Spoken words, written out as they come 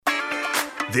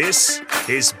This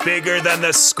is Bigger Than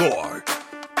the Score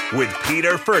with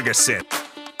Peter Ferguson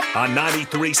on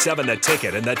 93.7 The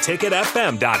Ticket and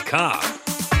theticketfm.com.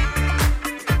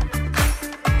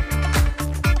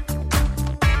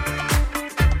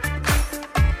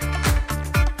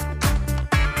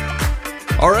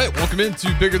 All right, welcome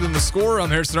into Bigger Than the Score.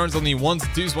 I'm Harrison Arns on the ones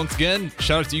and twos once again.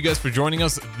 Shout out to you guys for joining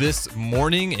us this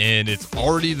morning, and it's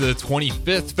already the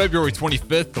 25th, February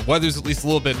 25th. The weather's at least a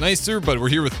little bit nicer, but we're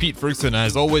here with Pete Ferguson,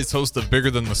 as always, host of Bigger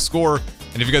Than the Score.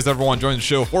 And if you guys ever want to join the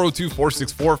show,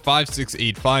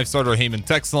 402-464-5685, start our Heyman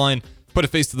text line. Put a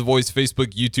face to the voice, Facebook,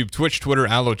 YouTube, Twitch, Twitter,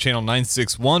 Allo Channel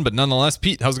 961. But nonetheless,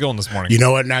 Pete, how's it going this morning? You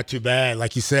know what? Not too bad.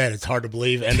 Like you said, it's hard to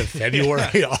believe. End of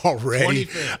February already.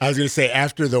 25th. I was going to say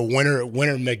after the winter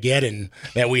Mageddon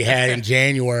that we had in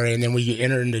January, and then we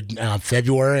enter into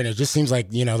February, and it just seems like,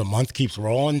 you know, the month keeps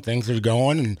rolling, things are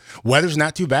going, and weather's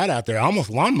not too bad out there. Almost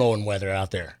lawn mowing weather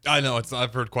out there. I know.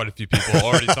 I've heard quite a few people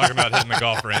already talking about hitting the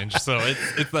golf range, so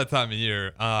it's that time of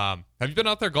year. Have you been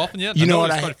out there golfing yet? You know what?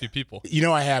 Quite a few people. You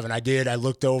know, I haven't. I did. I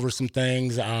looked over some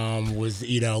things. Was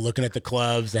looking at the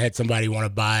clubs. I had somebody want to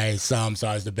buy some, so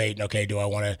I was debating. Okay, do I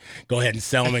want to go ahead and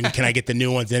sell them? And can I get the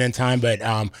new ones in time? But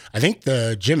I think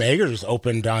the Jim Eggers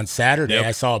opened on Saturday. Yep.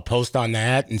 I saw a post on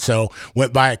that, and so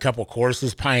went by a couple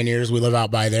courses. Pioneers, we live out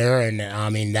by there, and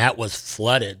I mean that was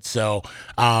flooded. So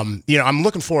I'm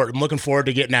looking forward. I'm looking forward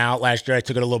to getting out. Last year I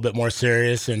took it a little bit more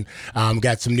serious and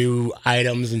got some new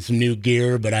items and some new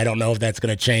gear, but I don't know if that's going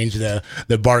to change the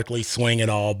Barkley swing at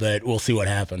all, but we'll see what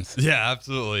happens. Yeah,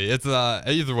 absolutely. It's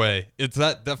either way, it's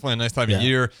definitely a nice time of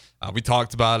year. We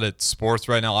talked about it. Sports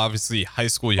right now, obviously high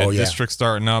school, you have districts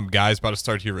starting up, guys about to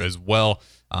start here as well.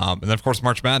 And then of course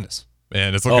March Madness.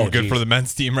 And it's looking good for the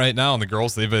men's team right now, and the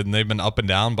girls they've been up and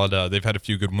down, but they've had a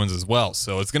few good wins as well.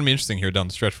 So it's going to be interesting here down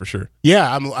the stretch for sure.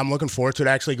 Yeah, I'm looking forward to it.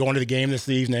 Actually going to the game this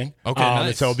evening. Okay,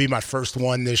 nice. So it'll be my first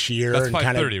one this year. That's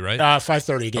 5:30, right?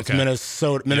 5:30 against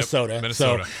Minnesota. Yep, Minnesota.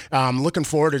 So looking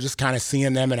forward to just kind of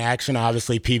seeing them in action.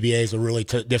 Obviously, PBA is a really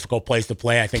difficult place to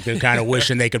play. I think they're kind of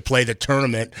wishing they could play the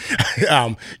tournament.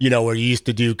 Where you used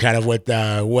to do kind of what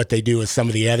they do with some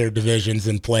of the other divisions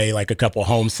and play like a couple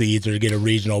home seeds or get a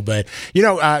regional, but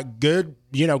good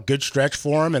stretch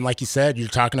for them. And like you said, you're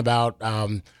talking about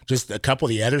just a couple of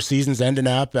the other seasons ending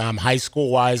up. High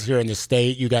school-wise here in the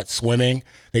state, you got swimming.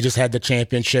 They just had the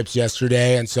championships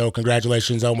yesterday, and so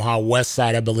congratulations, Omaha West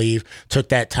Side, I believe, took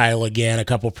that title again. A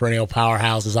couple perennial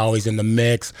powerhouses always in the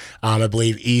mix. I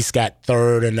believe East got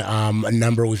third, and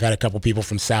we've had a couple people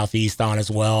from Southeast on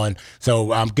as well. And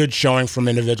so good showing from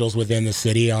individuals within the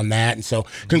city on that. And so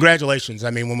congratulations.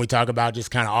 I mean, when we talk about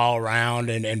just kind of all around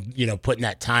and putting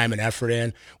that time and effort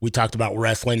in, we talked about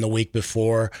wrestling the week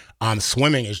before.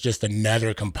 Swimming is just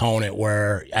another component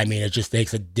where, I mean, it just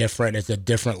takes it's a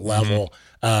different level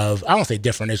of, I don't say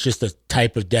different, it's just a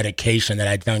type of dedication that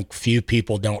I think few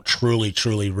people don't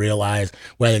truly realize,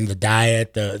 whether in the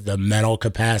diet, the mental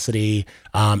capacity,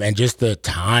 and just the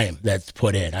time that's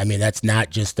put in. I mean, that's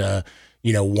not just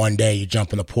one day you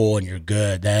jump in the pool and you're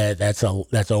good. That's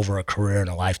over a career and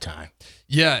a lifetime.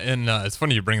 Yeah, and it's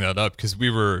funny you bring that up because we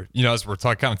were, as we're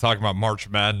talking about March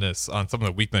Madness on some of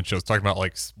the weekend shows, talking about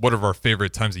like what are our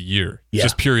favorite times of year,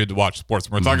 just period to watch sports.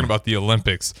 We're talking about the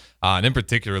Olympics, and in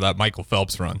particular that Michael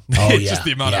Phelps run. Just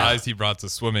the amount of eyes he brought to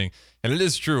swimming, and it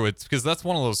is true. It's because that's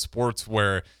one of those sports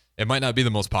where it might not be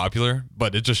the most popular,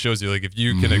 but it just shows you like if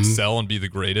you can excel and be the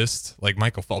greatest, like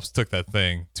Michael Phelps took that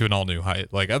thing to an all new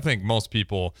height. Like I think most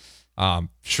people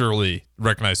surely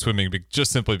recognize swimming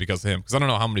just simply because of him. Because I don't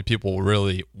know how many people were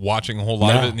really watching a whole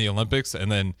lot of it in the Olympics,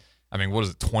 and then, I mean, what is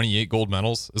it, 28 gold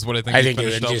medals is what I think he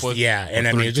finished up with? Yeah, and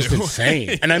I mean, it's just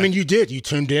insane. And I mean, you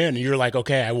tuned in, and you're like,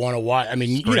 okay, I want to watch. I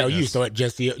mean, you used to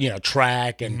just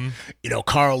track and,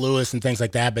 Carl Lewis and things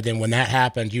like that. But then when that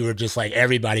happened, you were just like,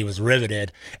 everybody was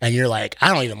riveted. And you're like,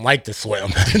 I don't even like to swim,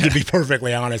 to be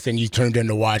perfectly honest. And you turned in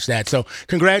to watch that. So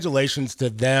congratulations to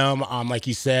them. Like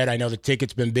you said, I know the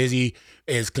ticket's been busy,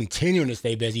 is continuing to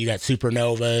stay busy. You got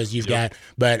Supernovas,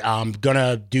 but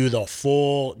gonna do the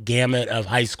full gamut of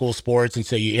high school sports. And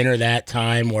so you enter that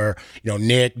time where,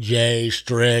 Nick, Jay,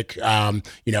 Strick,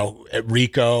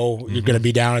 Rico, you're going to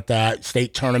be down at the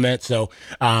state tournament. So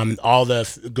all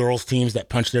the girls teams that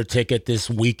punched their ticket this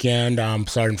weekend,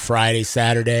 starting Friday,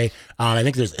 Saturday. I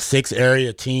think there's 6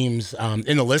 area teams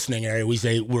in the listening area. We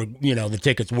say we're, the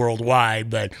tickets worldwide,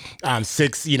 but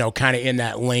 6, kind of in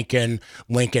that Lincoln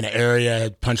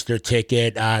area punched their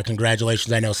ticket.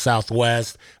 Congratulations. I know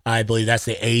Southwest, I believe that's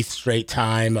the 8th straight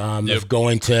time of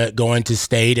going to going to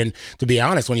state. And to be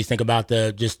honest, when you think about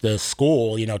the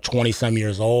school, 20 some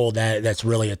years old, that's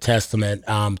really a testament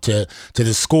to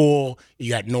the school. You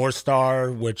got North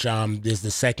Star, which is the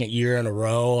second year in a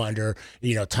row under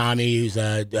Tommy, who's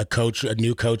a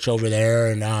new coach over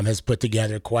there, and has put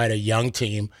together quite a young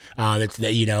team. I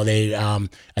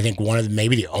think one of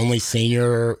maybe the only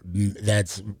senior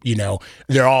that's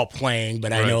they're all playing,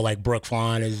 but I know like Brooke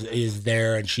Fawn is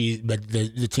there, and but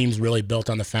the team's really built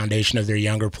on the foundation of their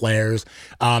younger players.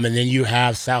 And then you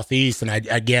have Southeast, and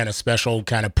again a special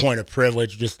kind of point of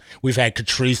privilege. Just we've had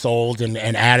Catrice Olds and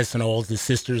Addison Olds, the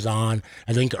sisters, on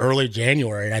I think early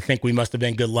January, and I think we must have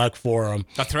been good luck for them.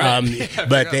 That's right.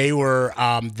 But they were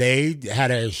they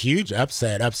had a huge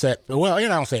upset. Well, I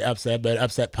don't say upset, but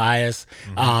upset Pius,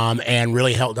 and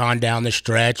really held on down the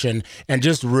stretch, and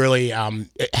just really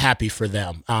happy for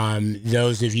them.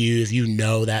 Those of you, if you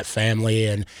know that family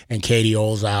and Katie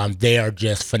Olds, they are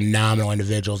just phenomenal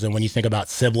individuals. And when you think about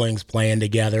siblings playing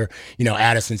together,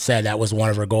 Addison said that was one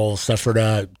of her goals. Suffered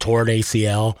a torn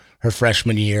ACL her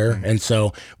freshman year, and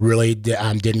so really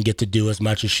didn't get to do as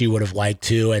much as she would have liked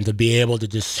to, and to be able to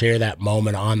just share that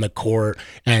moment on the court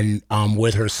and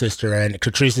with her sister. And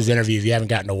Catrice's interview, if you haven't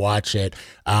gotten to watch it,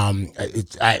 I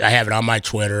have it on my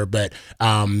Twitter, but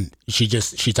she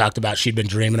talked about she'd been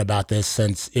dreaming about this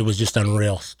since it was just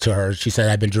unreal to her. She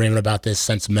said, I've been dreaming about this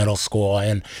since middle school,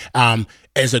 and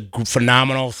is a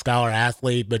phenomenal scholar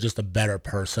athlete, but just a better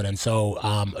person. And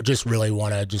so just really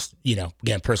want to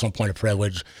again, personal point of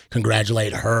privilege,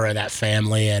 congratulate her and that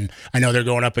family. And I know they're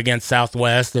going up against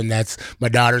Southwest, and that's my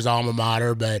daughter's alma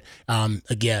mater, but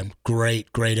again, great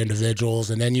individuals.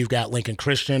 And then you've got Lincoln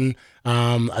Christian,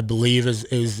 I believe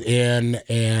is in,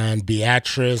 and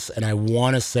Beatrice, and I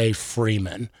want to say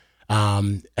Freeman,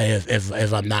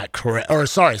 if I'm not correct, or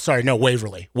sorry, no,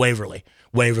 Waverly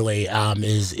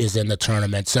is in the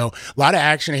tournament. So a lot of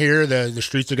action here. The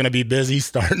streets are going to be busy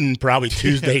starting probably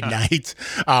Tuesday night,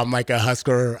 like a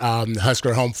Husker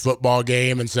home football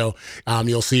game. And so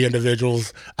you'll see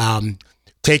individuals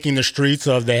taking the streets.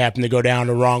 So if they happen to go down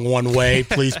the wrong one way,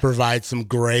 please provide some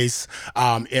grace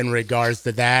in regards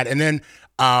to that. And then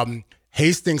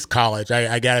Hastings College,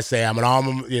 I gotta say,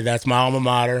 that's my alma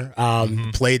mater.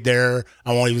 Played there.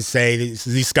 I won't even say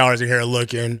these scholars are here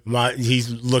looking. He's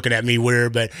looking at me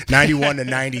weird, but 91 to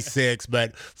 96.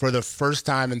 But for the first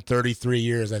time in 33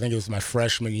 years, I think it was my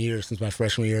freshman year. Since my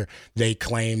freshman year, they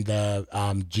claimed the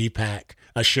GPAC.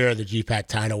 A share of the GPAC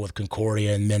title with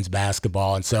Concordia in men's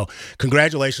basketball. And so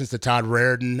congratulations to Todd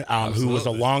Reardon, who was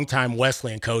a longtime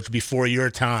Wesleyan coach before your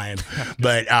time,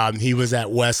 but he was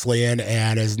at Wesleyan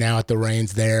and is now at the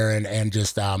reins there, and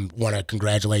just want to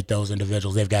congratulate those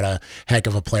individuals. They've got a heck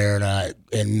of a player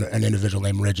in an individual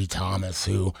named Reggie Thomas,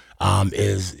 who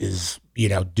is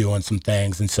doing some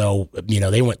things. And so,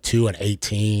 they went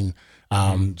 2-18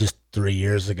 just 3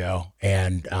 years ago,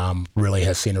 and really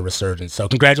has seen a resurgence. So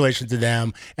congratulations to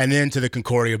them. And then to the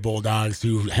Concordia Bulldogs,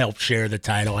 who helped share the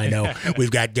title. I know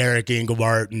we've got Derek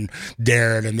Engelbart and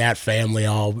Darren and that family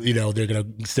all, they're going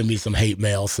to send me some hate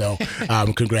mail. So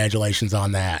congratulations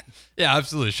on that. Yeah,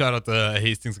 absolutely. Shout out to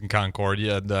Hastings and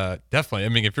Concordia. And definitely, I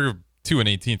mean, if you're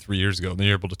 2-18 3 years ago, then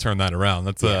you're able to turn that around.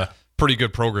 That's pretty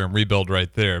good program rebuild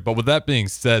right there. But with that being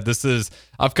said,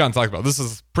 I've kind of talked about, this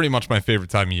is pretty much my favorite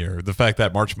time of year. The fact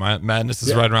that March Madness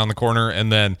is right around the corner,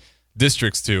 and then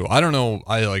districts too. I don't know.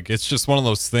 It's just one of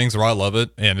those things where I love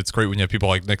it. And it's great when you have people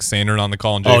like Nick Sanders on the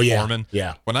call and Jay Foreman.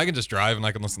 Yeah. When I can just drive and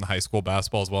I can listen to high school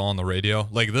basketball as well on the radio,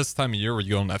 like this time of year where you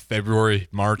go in that February,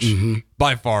 March,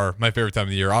 by far my favorite time of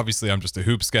the year. Obviously, I'm just a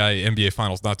hoops guy. NBA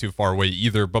Finals not too far away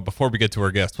either. But before we get to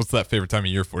our guest, what's that favorite time of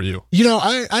year for you?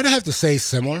 I'd have to say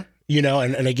similar.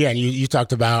 And again, you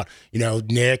talked about,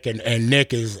 Nick, and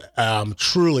Nick is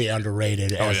truly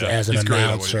underrated as an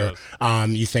announcer.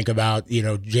 You think about,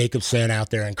 Jacobson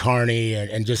out there in Kearney,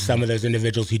 and just some of those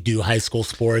individuals who do high school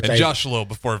sports. And Josh Lowe,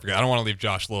 before I forget, I don't want to leave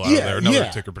Josh Lowe out of there, another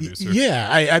ticker producer. Yeah,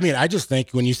 I just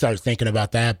think when you start thinking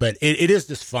about that, but it is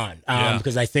just fun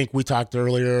because I think we talked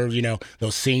earlier,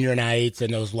 those senior nights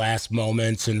and those last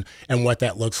moments and what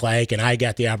that looks like. And I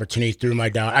got the opportunity through my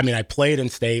daughter. I mean, I played in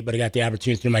state, but I got the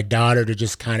opportunity through my daughter to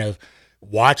just kind of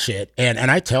watch it. And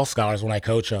I tell scholars when I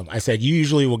coach them, I said, you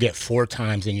usually will get 4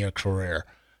 times in your career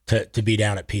to be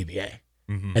down at PBA.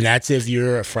 And that's if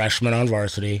you're a freshman on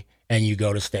varsity and you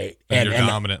go to state. And you're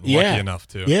dominant and lucky enough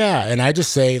too. Yeah, and I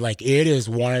just say, it is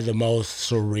one of the most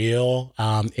surreal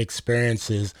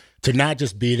experiences to not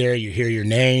just be there, you hear your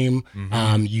name,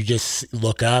 you just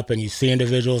look up and you see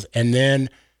individuals, and then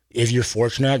if you're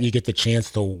fortunate, you get the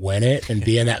chance to win it and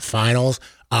be in that finals.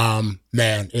 Man,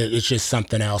 it's just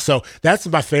something else. So that's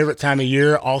my favorite time of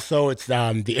year. Also, it's the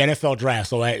NFL draft.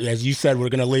 So as you said, we're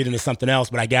going to lead into something else,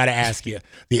 but I got to ask you,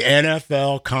 the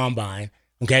NFL Combine.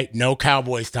 Okay, no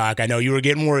Cowboys talk. I know you were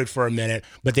getting worried for a minute,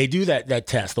 but they do that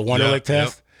test, the Wonderlic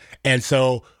test. Yep. And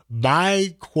so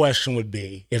my question would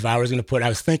be, if I was going to I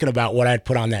was thinking about what I'd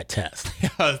put on that test. Yeah,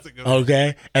 that's a good one.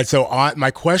 Okay, and so my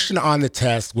question on the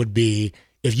test would be,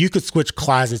 if you could switch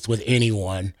closets with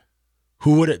anyone,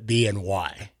 who would it be and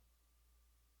why?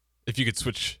 If you could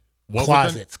switch what?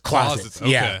 Closets.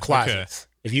 Okay, yeah, closets. Okay.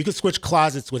 If you could switch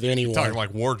closets with anyone. You're talking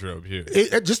like wardrobe here.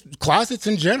 Just closets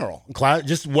in general.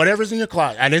 Just whatever's in your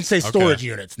closet. I didn't say storage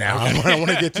units now. Okay. I don't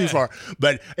want to get too far.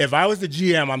 But if I was the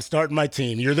GM, I'm starting my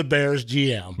team. You're the Bears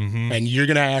GM, and you're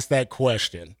going to ask that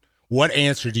question. What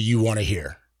answer do you want to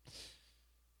hear?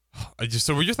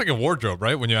 So we're just thinking wardrobe,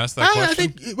 right? When you ask that question? I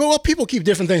think, well, people keep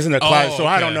different things in their closet, so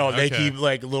I don't know if they keep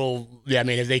like little. Yeah, I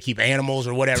mean, if they keep animals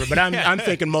or whatever. But I'm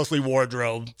thinking mostly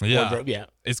wardrobe. Yeah, wardrobe, yeah.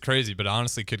 It's crazy, but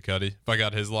honestly, Kid Cudi. If I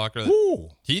got his locker,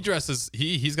 he dresses.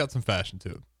 He's got some fashion to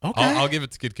him. Okay, I'll give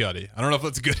it to Kid Cudi. I don't know if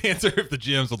that's a good answer if the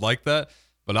GMs would like that.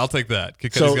 But I'll take that.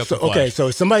 Kid Cudi's got some flash. Okay, so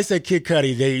if somebody said Kid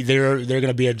Cudi, they're going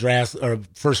to be a draft or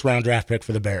first round draft pick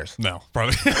for the Bears. No,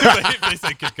 probably. If they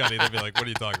say Kid Cudi, they'd be like, "What are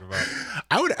you talking about?"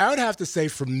 I would have to say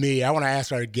for me. I want to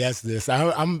ask our guests this.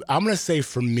 I'm going to say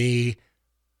for me,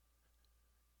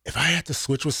 if I had to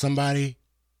switch with somebody,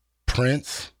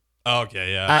 Prince.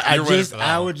 Okay, yeah.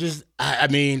 I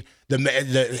mean,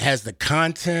 the has the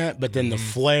content, but then the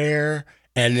flair.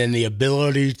 And then the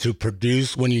ability to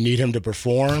produce when you need him to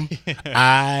perform.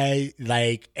 I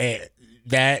like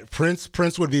that.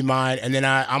 Prince would be mine. And then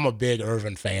I'm a big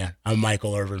Irvin fan. I'm a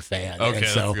Michael Irvin fan. Okay, and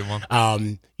so, that's a good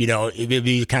one. It'd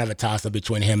be kind of a toss-up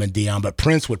between him and Dion, but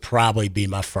Prince would probably be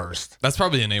my first. That's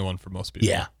probably an A1 for most people.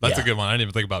 Yeah. That's a good one. I didn't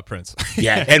even think about Prince.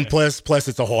 Yeah, and plus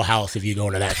it's a whole house if you go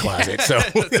into that closet. So,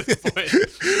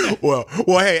 well,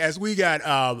 hey, as we got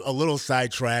a little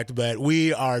sidetracked, but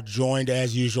we are joined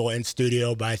as usual in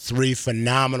studio by three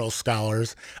phenomenal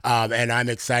scholars, and I'm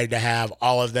excited to have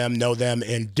all of them, know them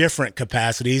in different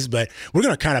capacities, but we're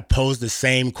going to kind of pose the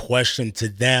same question to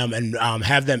them and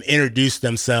have them introduce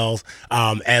themselves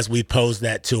as we pose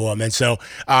that to them. And so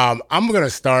I'm going to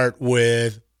start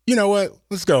with, you know what?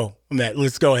 Let's go, Matt.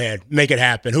 Let's go ahead. Make it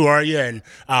happen. Who are you? And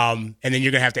then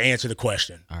you're going to have to answer the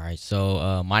question. All right.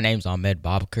 So my name's Ahmed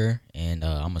Babakar, and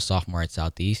I'm a sophomore at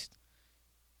Southeast.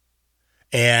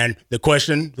 And the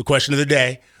question of the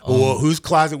day, whose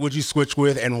closet would you switch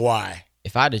with and why?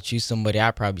 If I had to choose somebody,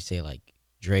 I'd probably say like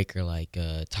Drake or like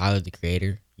Tyler, the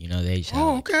Creator. You know, they just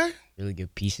have really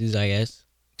good pieces, I guess,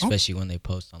 especially when they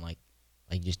post on like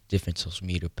just different social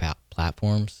media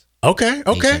platforms. Okay.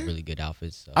 They have really good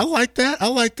outfits. So. I like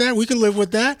that. We can live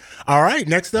with that. All right,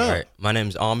 next up. All right, my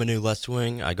name's Amanu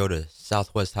Leswing. I go to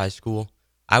Southwest High School.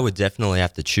 I would definitely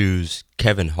have to choose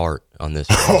Kevin Hart on this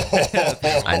one.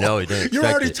 I know he didn't. You're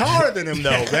already taller than him,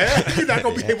 though, man. You're not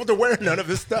gonna be able to wear none of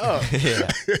his stuff.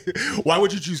 Yeah. Why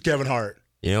would you choose Kevin Hart?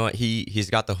 You know what? He's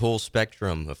got the whole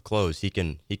spectrum of clothes. He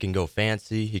can go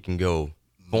fancy. He can go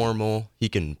formal. He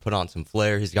can put on some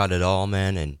flair. He's got it all,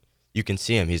 man. And you can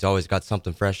see him. He's always got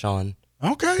something fresh on.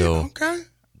 Okay.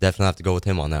 Definitely have to go with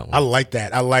him on that one. I like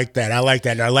that.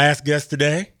 And our last guest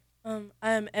today. I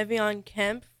am Evian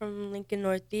Kemp from Lincoln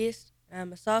Northeast.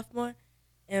 I'm a sophomore,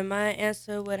 and my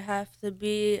answer would have to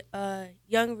be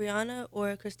young Rihanna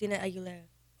or Christina Aguilera.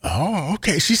 Oh,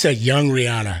 okay. She said young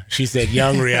Rihanna.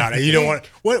 You don't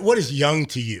want what is young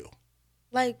to you?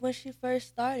 Like when she first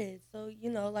started, so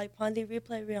like Pondy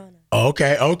Replay Rihanna.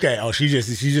 Okay. Oh, she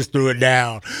just threw it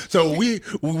down. So we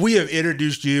have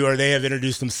introduced you, or they have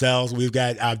introduced themselves. We've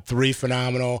got three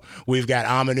phenomenal. We've got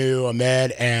Amanu,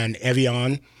 Ahmed, and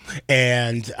Evian,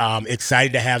 and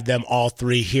excited to have them all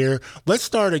three here. Let's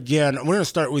start again. We're going to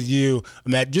start with you,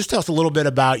 Ahmed. Just tell us a little bit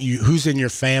about you. Who's in your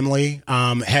family?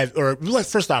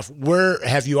 First off, where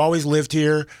have you always lived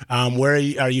here? Where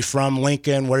are you from?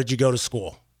 Lincoln. Where did you go to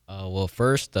school? Well,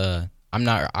 first, I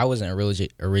wasn't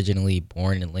originally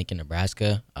born in Lincoln,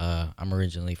 Nebraska. I'm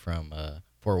originally from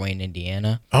Fort Wayne,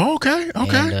 Indiana. Oh, okay.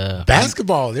 And,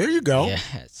 basketball. There you go. Yeah.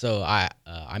 So I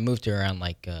moved here around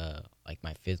like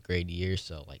my 5th grade year,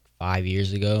 so like 5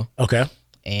 years ago. Okay.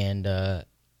 And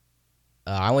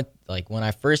I went when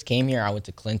I first came here, I went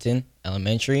to Clinton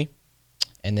Elementary,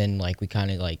 and then we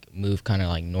kind of moved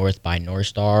north by North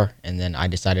Star, and then I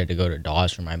decided to go to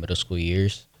Dawes for my middle school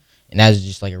years. And that was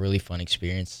just a really fun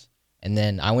experience. And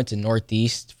then I went to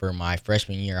Northeast for my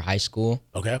freshman year of high school.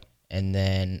 Okay. And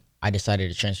then I decided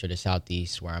to transfer to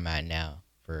Southeast, where I'm at now,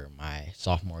 for my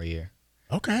sophomore year.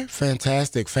 Okay,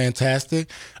 fantastic. Tell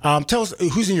us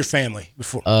who's in your family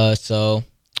before. So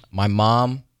My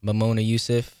mom, Mamona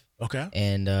Yusuf. Okay.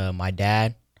 And my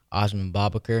dad, Osman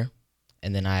Babakar.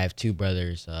 And then I have 2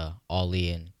 brothers,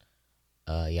 Ali and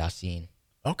Yasin.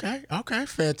 Okay,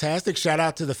 fantastic. Shout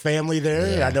out to the family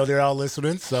there. Yeah. I know they're all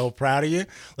listening, so proud of you.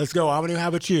 Let's go, Amadou. How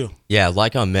about you? Yeah,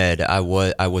 like Ahmed, I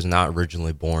was not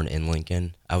originally born in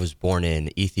Lincoln. I was born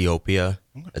in Ethiopia.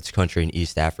 It's a country in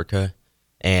East Africa,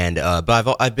 and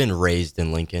but I've been raised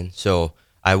in Lincoln. So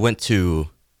I went to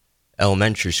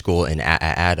elementary school in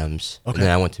Adams, and then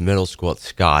I went to middle school at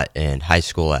Scott and high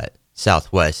school at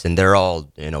Southwest, and they're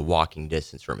all in a walking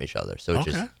distance from each other. So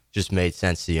it just made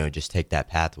sense to just take that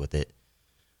path with it.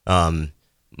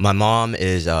 My mom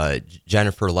is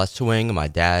Jennifer Lessewing. My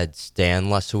dad's Stan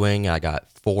Lessewing. I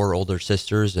got 4 older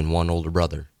sisters and 1 older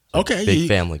brother. So big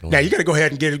family going now on. you got to go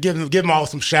ahead and give them all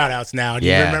some shout outs now.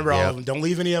 You remember all of them. Don't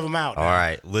leave any of them out. All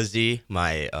right. Lizzie,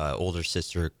 my older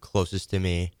sister closest to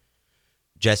me.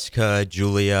 Jessica,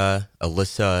 Julia,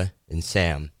 Alyssa, and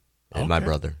Sam. And my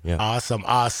brother. Yeah.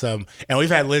 Awesome. And we've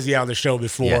had Lizzie on the show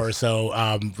before, so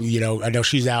I know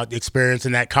she's out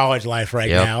experiencing that college life right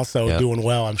now, so doing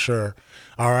well, I'm sure.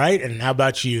 All right, and how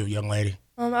about you, young lady?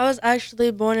 I was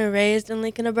actually born and raised in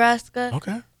Lincoln, Nebraska.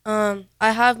 Okay.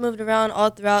 I have moved around all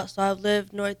throughout, so I've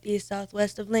lived northeast,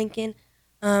 southwest of Lincoln.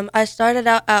 I started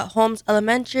out at Holmes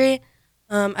Elementary.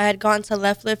 I had gone to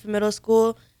Leffler for middle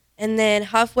school, and then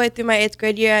halfway through my 8th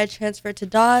grade year, I transferred to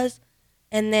Dawes.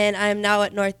 And then I'm now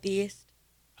at Northeast.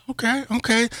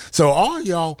 Okay. So all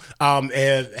y'all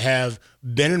have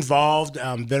been involved,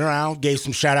 been around, gave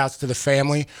some shout outs to the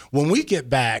family. When we get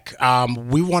back,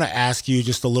 we want to ask you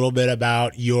just a little bit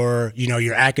about your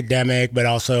academic, but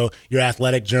also your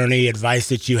athletic journey, advice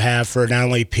that you have for not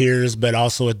only peers, but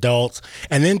also adults.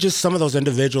 And then just some of those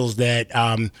individuals that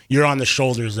you're on the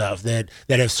shoulders of that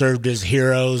have served as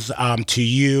heroes to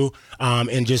you,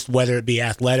 and just whether it be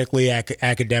athletically,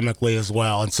 academically as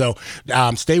well. And so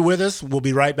stay with us. We'll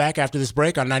be right back after this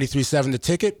break on 93.7 The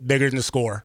Ticket, Bigger Than the Score.